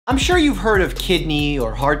I'm sure you've heard of kidney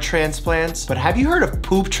or heart transplants, but have you heard of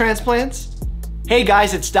poop transplants? Hey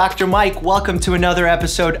guys, it's Dr. Mike. Welcome to another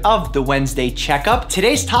episode of the Wednesday Checkup.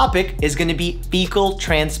 Today's topic is gonna be fecal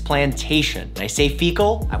transplantation. When I say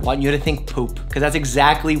fecal, I want you to think poop, because that's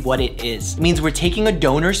exactly what it is. It means we're taking a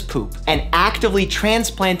donor's poop and actively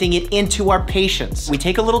transplanting it into our patients. We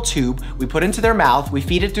take a little tube, we put it into their mouth, we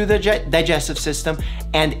feed it through the digestive system,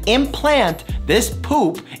 and implant this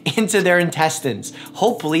poop into their intestines,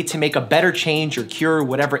 hopefully to make a better change or cure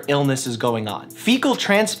whatever illness is going on. Fecal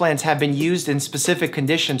transplants have been used in specific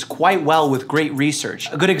conditions quite well with great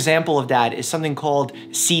research. A good example of that is something called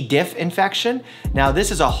C.Diff infection. Now, this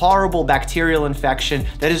is a horrible bacterial infection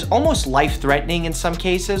that is almost life-threatening in some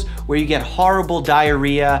cases, where you get horrible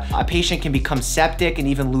diarrhea, a patient can become septic and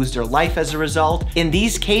even lose their life as a result. In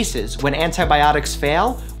these cases, when antibiotics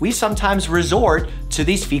fail, we sometimes resort to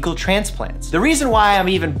these fecal transplants. The reason why I'm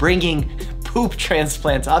even bringing poop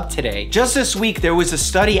transplants up today, just this week there was a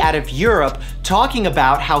study out of Europe talking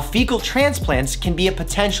about how fecal transplants can be a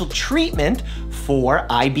potential treatment for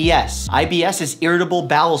IBS. IBS is irritable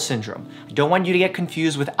bowel syndrome. I don't want you to get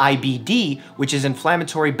confused with IBD, which is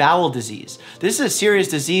inflammatory bowel disease. This is a serious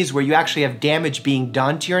disease where you actually have damage being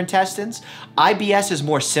done to your intestines. IBS is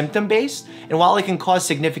more symptom-based, and while it can cause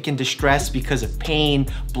significant distress because of pain,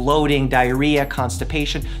 bloating, diarrhea,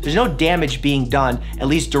 constipation, there's no damage being done, at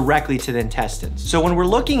least directly to the intestines. So when we're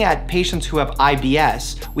looking at patients who have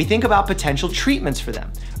IBS, we think about potential treatments for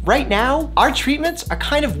them. Right now, our treatments are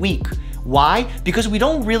kind of weak. Why? Because we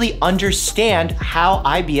don't really understand how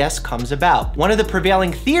IBS comes about. One of the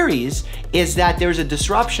prevailing theories is that there's a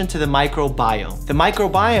disruption to the microbiome. The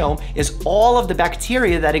microbiome is all of the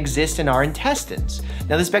bacteria that exist in our intestines.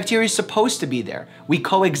 Now, this bacteria is supposed to be there. We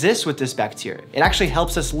coexist with this bacteria. It actually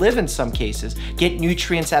helps us live in some cases, get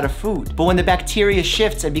nutrients out of food. But when the bacteria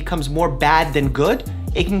shifts and becomes more bad than good,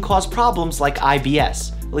 it can cause problems like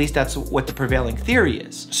IBS. At least that's what the prevailing theory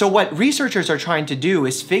is. So what researchers are trying to do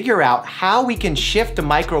is figure out how we can shift the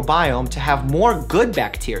microbiome to have more good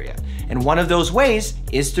bacteria. And one of those ways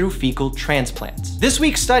is through fecal transplants. This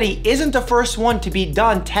week's study isn't the first one to be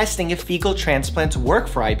done testing if fecal transplants work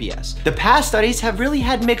for IBS. The past studies have really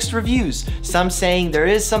had mixed reviews. Some saying there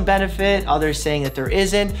is some benefit, others saying that there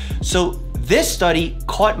isn't. So this study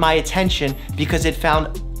caught my attention because it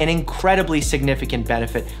found an incredibly significant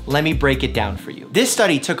benefit. Let me break it down for you. This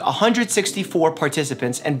study took 164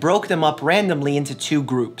 participants and broke them up randomly into two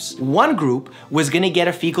groups. One group was gonna get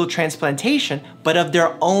a fecal transplantation, but of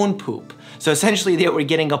their own poop. So essentially they were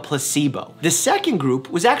getting a placebo. The second group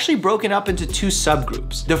was actually broken up into two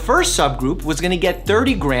subgroups. The first subgroup was gonna get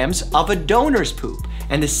 30 grams of a donor's poop,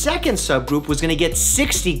 and the second subgroup was gonna get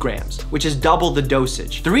 60 grams, which is double the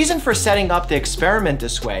dosage. The reason for setting up the experiment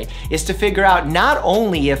this way is to figure out not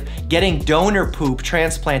only if getting donor poop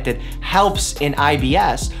transplanted helps in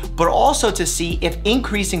IBS, but also to see if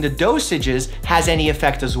increasing the dosages has any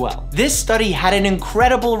effect as well. This study had an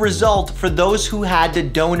incredible result for those who had the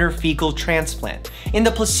donor fecal transplant. In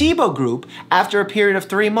the placebo group, after a period of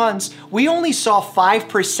 3 months, we only saw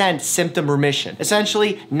 5% symptom remission.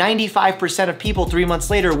 Essentially, 95% of people 3 months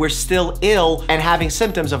later were still ill and having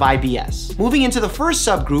symptoms of IBS. Moving into the first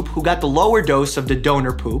subgroup, who got the lower dose of the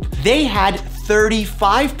donor poop, they had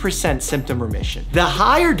 35% symptom remission. The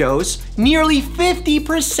higher dose, nearly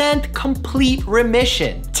 50% complete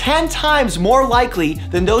remission. 10 times more likely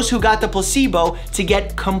than those who got the placebo to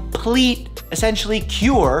get complete, essentially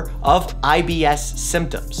cure of IBS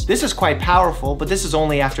symptoms. This is quite powerful, but this is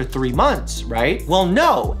only after 3 months, right? Well,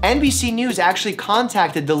 no. NBC News actually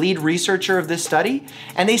contacted the lead researcher of this study,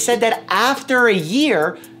 and they said that after a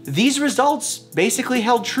year, these results basically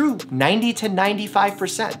held true, 90 to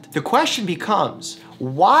 95%. The question becomes,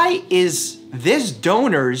 why is this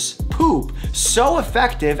donor's poop so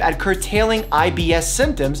effective at curtailing IBS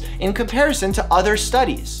symptoms in comparison to other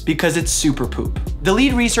studies? Because it's super poop. The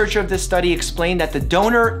lead researcher of this study explained that the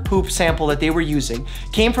donor poop sample that they were using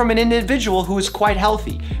came from an individual who was quite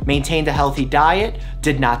healthy, maintained a healthy diet,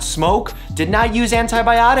 did not smoke, did not use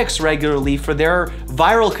antibiotics regularly for their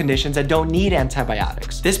viral conditions that don't need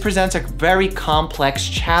antibiotics. This presents a very complex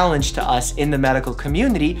challenge to us in the medical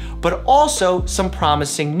community, but also some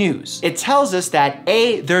promising news. It tells us that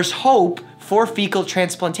A, there's hope for fecal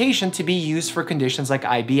transplantation to be used for conditions like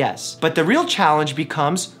IBS. But the real challenge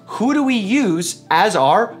becomes, who do we use as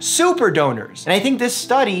our super donors? And I think this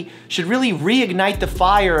study should really reignite the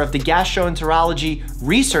fire of the gastroenterology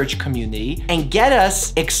research community and get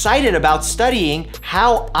us excited about studying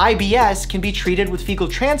how IBS can be treated with fecal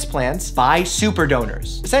transplants by super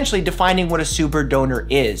donors. Essentially defining what a super donor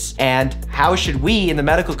is and how should we in the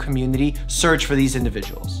medical community search for these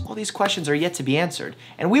individuals. All these questions are yet to be answered,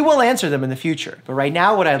 and we will answer them in the future. But right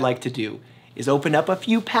now, what I'd like to do is open up a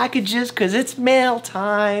few packages because it's mail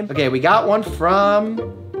time. Okay, we got one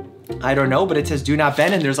from, I don't know, but it says do not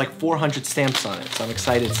bend and there's like 400 stamps on it. So I'm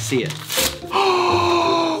excited to see it.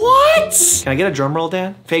 What? Can I get a drum roll,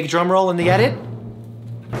 Dan? Fake drum roll in the edit?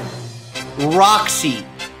 Roxy,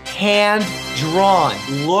 hand drawn.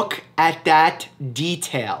 Look at that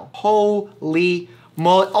detail. Holy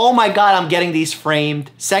moly. Oh my God, I'm getting these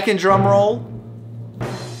framed. Second drum roll.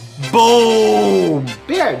 Boom!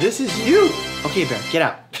 Bear, this is you. Okay, Bear, get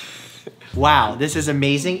out. Wow, this is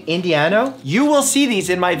amazing. Indiano, you will see these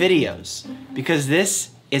in my videos because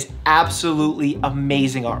this is absolutely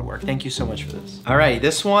amazing artwork. Thank you so much for this. All right,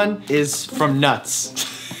 this one is from Nuts.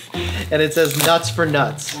 And it says nuts for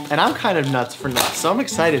nuts. And I'm kind of nuts for nuts, so I'm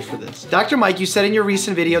excited for this. Dr. Mike, you said in your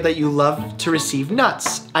recent video that you love to receive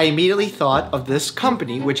nuts. I immediately thought of this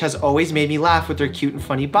company, which has always made me laugh with their cute and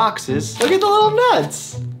funny boxes. Look at the little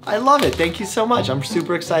nuts. I love it, thank you so much. I'm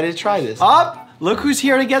super excited to try this. Oh, look who's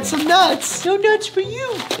here to get some nuts. No nuts for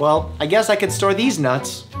you. Well, I guess I could store these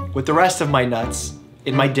nuts with the rest of my nuts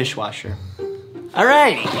in my dishwasher.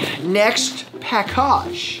 Alrighty, next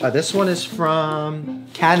package. This one is from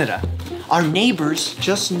Canada. Our neighbors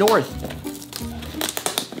just north.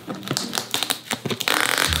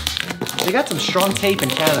 They got some strong tape in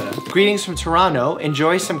Canada. Greetings from Toronto.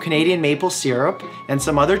 Enjoy some Canadian maple syrup and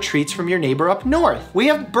some other treats from your neighbor up north. We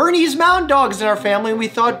have Bernese Mountain Dogs in our family and we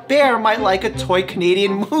thought Bear might like a toy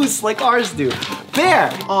Canadian moose like ours do. Bear!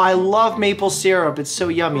 Oh, I love maple syrup. It's so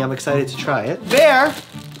yummy. I'm excited to try it. Bear!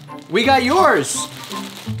 We got yours.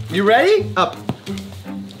 You ready? Up.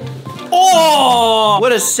 Oh,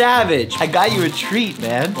 what a savage. I got you a treat,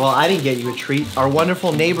 man. Well, I didn't get you a treat. Our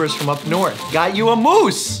wonderful neighbors from up north got you a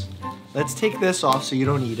moose. Let's take this off so you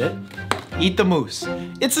don't eat it. Eat the moose.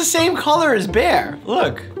 It's the same color as Bear.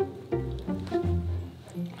 Look. Do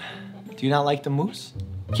you not like the moose?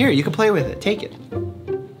 Here, you can play with it. Take it.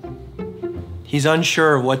 He's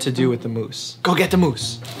unsure of what to do with the moose. Go get the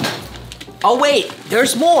moose. Oh wait,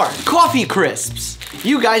 there's more. Coffee crisps.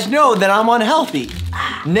 You guys know that I'm unhealthy.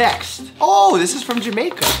 Next. Oh, this is from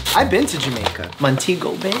Jamaica. I've been to Jamaica.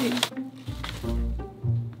 Montego Bay.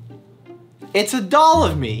 It's a doll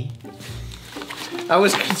of me. I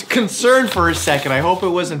was concerned for a second. I hope it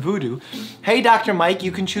wasn't voodoo. Hey, Dr. Mike,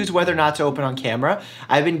 you can choose whether or not to open on camera.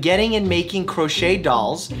 I've been getting and making crochet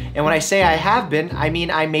dolls, and when I say I have been, I mean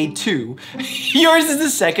I made 2. Yours is the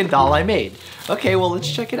second doll I made. Okay, well, let's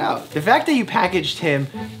check it out. The fact that you packaged him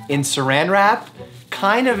in saran wrap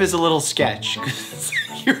kind of is a little sketch, because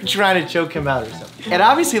you're trying to choke him out or something. It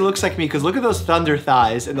obviously looks like me, because look at those thunder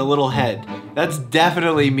thighs and the little head. That's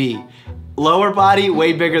definitely me. Lower body,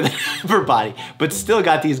 way bigger than upper body, but still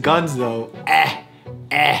got these guns though.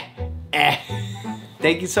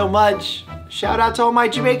 Thank you so much. Shout out to all my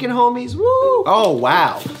Jamaican homies, woo! Oh,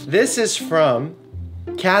 wow. This is from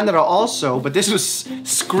Canada also, but this was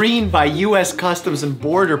screened by US Customs and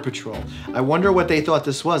Border Patrol. I wonder what they thought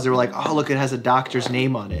this was. They were like, oh, look, it has a doctor's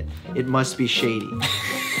name on it. It must be shady.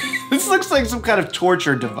 This looks like some kind of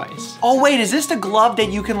torture device. Oh wait, is this the glove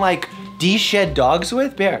that you can like de-shed dogs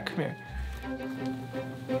with? Bear, come here.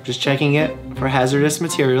 Just checking it for hazardous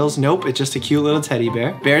materials. Nope, it's just a cute little teddy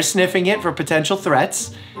bear. Bear sniffing it for potential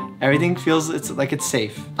threats. Everything feels like it's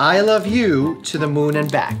safe. I love you to the moon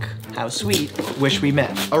and back. How sweet, wish we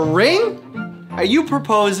met. A ring? Are you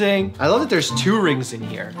proposing? I love that there's 2 rings in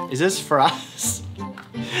here. Is this for us?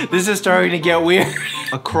 This is starting to get weird.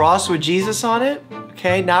 A cross with Jesus on it?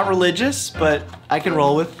 Okay, not religious, but I can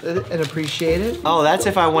roll with it and appreciate it. Oh, that's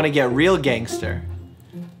if I want to get real gangster.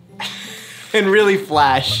 And really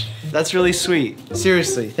flash. That's really sweet.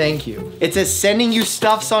 Seriously, thank you. It says sending you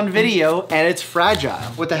stuffs on video and it's fragile.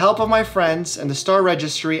 With the help of my friends and the star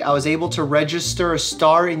registry, I was able to register a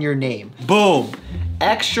star in your name. Boom.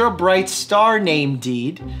 Extra bright star name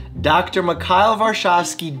deed, Dr. Mikhail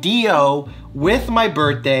Varshavski, DO, with my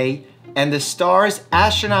birthday, and the star's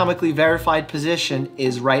astronomically verified position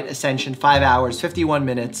is right ascension, 5 hours, 51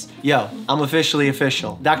 minutes. Yo, I'm officially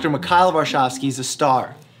official. Dr. Mikhail Varshavski is a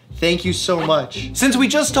star. Thank you so much. Since we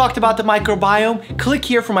just talked about the microbiome, click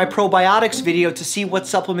here for my probiotics video to see what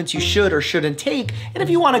supplements you should or shouldn't take. And if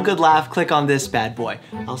you want a good laugh, click on this bad boy.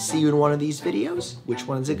 I'll see you in one of these videos. Which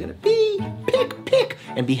one is it gonna be? Pick,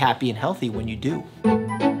 and be happy and healthy when you do.